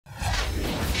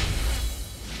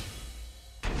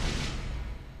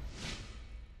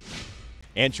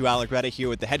Andrew Allegretta here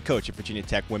with the head coach of Virginia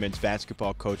Tech women's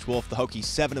basketball, Coach Wolff. The Hokies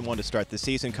 7-1 to start the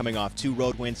season, coming off 2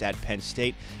 road wins at Penn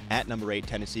State, at number 8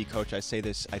 Tennessee. Coach, I say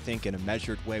this, I think, in a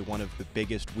measured way, one of the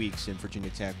biggest weeks in Virginia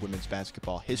Tech women's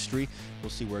basketball history. We'll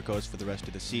see where it goes for the rest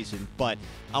of the season, but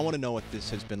I want to know what this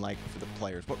has been like for the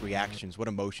players. What reactions, what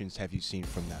emotions have you seen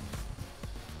from them?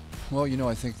 Well,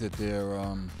 I think that they're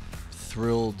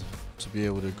thrilled to be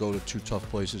able to go to 2 tough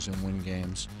places and win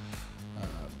games.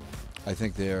 I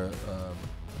think they're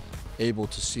able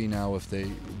to see now, if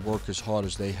they work as hard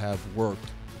as they have worked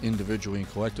individually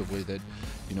and collectively, that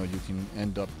you can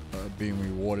end up being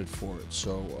rewarded for it.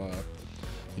 So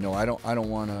I don't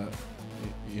want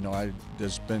to.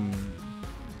 There's been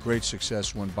great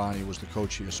success when Bonnie was the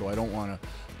coach here, so I don't want to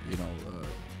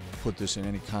put this in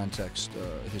any context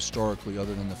historically,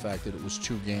 other than the fact that it was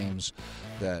 2 games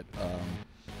that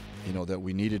that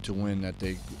we needed to win. That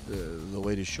the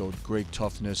ladies showed great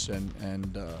toughness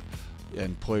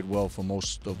and played well for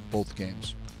most of both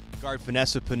games. Guard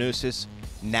Vanessa Panousis,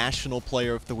 National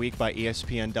Player of the Week by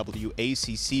ESPNW,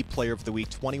 ACC Player of the Week,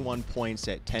 21 points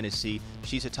at Tennessee.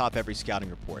 She's atop every scouting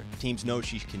report. Teams know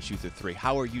she can shoot the 3.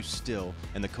 How are you still,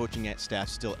 and the coaching staff,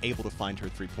 still able to find her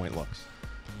 3-point looks?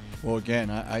 Well,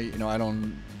 again, I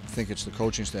don't think it's the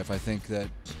coaching staff. I think that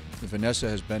Vanessa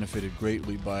has benefited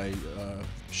greatly by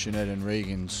Shanette and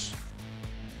Reagan's,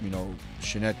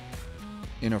 Shanette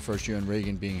in her first year and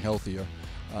Reagan being healthier.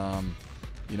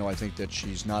 I think that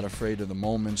she's not afraid of the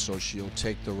moment, so she'll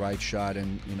take the right shot,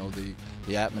 and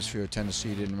the atmosphere of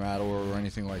Tennessee didn't rattle her or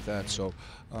anything like that. So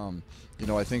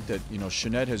I think that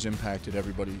Shanette has impacted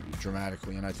everybody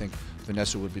dramatically, and I think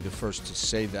Vanessa would be the first to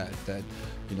say that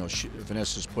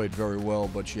Vanessa's played very well,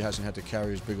 but she hasn't had to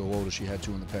carry as big a load as she had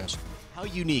to in the past. How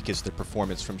unique is the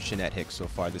performance from Shanette Hicks so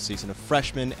far this season, a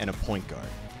freshman and a point guard?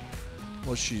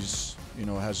 Well, she's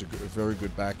has a very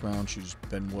good background. She's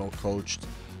been well coached.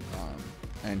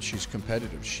 And she's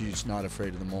competitive. She's not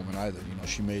afraid of the moment either.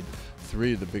 She made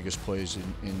 3 of the biggest plays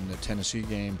in the Tennessee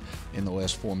game in the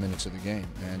last 4 minutes of the game.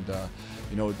 And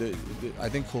I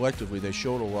think collectively they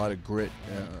showed a lot of grit.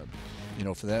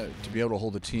 For that, to be able to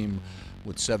hold a team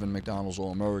with 7 McDonald's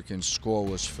All-Americans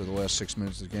scoreless for the last 6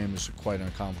 minutes of the game is quite an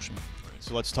accomplishment.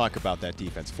 So let's talk about that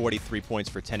defense. 43 points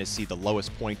for Tennessee, the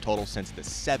lowest point total since the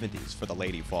 70s for the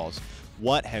Lady Vols.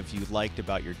 What have you liked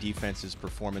about your defense's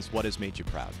performance? What has made you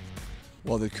proud?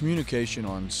 Well, the communication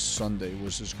on Sunday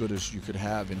was as good as you could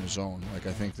have in a zone. Like,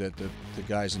 I think that the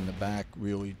guys in the back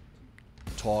really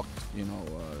talked.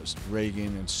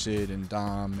 Reagan and Sid and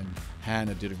Dom and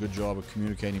Hannah did a good job of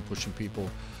communicating, pushing people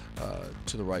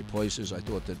to the right places. I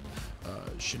thought that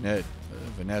Shanette,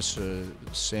 Vanessa,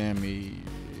 Sammy,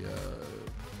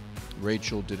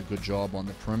 Rachel did a good job on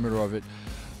the perimeter of it.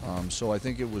 So I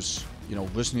think it was,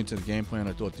 listening to the game plan,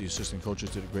 I thought the assistant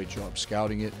coaches did a great job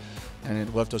scouting it, and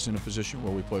it left us in a position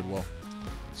where we played well.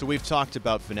 So we've talked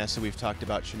about Vanessa, we've talked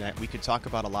about Shanette, we could talk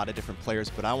about a lot of different players,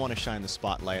 but I want to shine the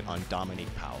spotlight on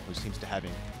Dominique Powell, who seems to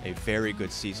having a very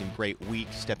good season, great week,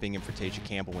 stepping in for Tasia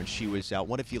Campbell when she was out.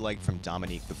 What have you liked from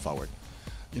Dominique the forward?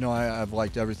 I've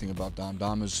liked everything about Dom.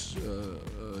 Dom is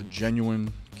a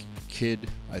genuine kid.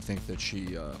 I think that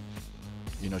she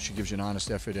gives you an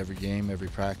honest effort every game, every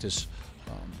practice.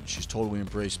 She's totally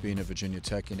embraced being at Virginia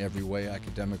Tech in every way,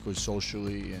 academically,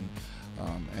 socially,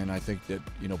 and I think that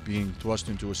being thrust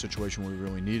into a situation where we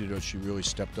really needed her, she really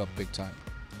stepped up big time.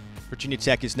 Virginia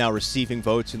Tech is now receiving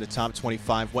votes in the top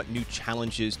 25. What new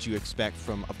challenges do you expect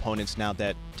from opponents now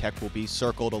that Tech will be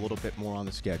circled a little bit more on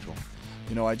the schedule?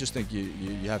 I just think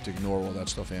you have to ignore all that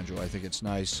stuff, Andrew. I think it's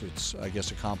nice. It's, I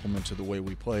guess, a compliment to the way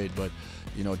we played, but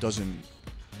it doesn't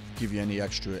give you any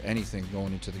extra anything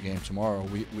going into the game tomorrow.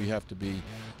 We have to be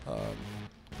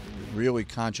really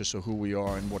conscious of who we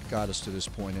are and what got us to this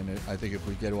point, and I think if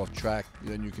we get off track,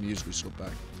 then you can easily slip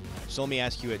back. So let me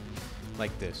ask you it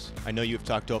like this. I know you've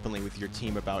talked openly with your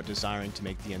team about desiring to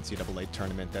make the NCAA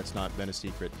tournament. That's not been a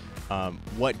secret.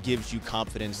 What gives you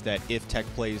confidence that if Tech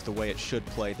plays the way it should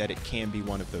play, that it can be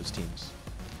one of those teams?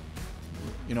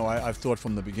 I've thought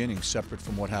from the beginning, separate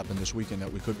from what happened this weekend,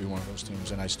 that we could be one of those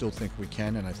teams, and I still think we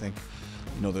can, and I think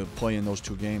the play in those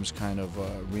 2 games kind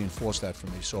of reinforced that for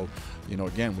me. So,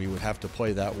 again, we would have to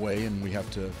play that way, and we have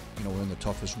to, we're in the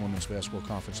toughest women's basketball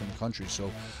conference in the country,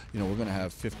 so, we're going to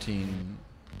have 14,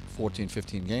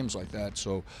 15 games like that.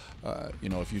 So,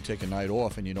 if you take a night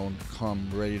off and you don't come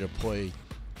ready to play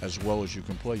as well as you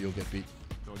can play, you'll get beat.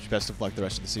 Coach, best of luck the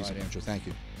rest of the season. All right, Andrew, thank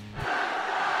you.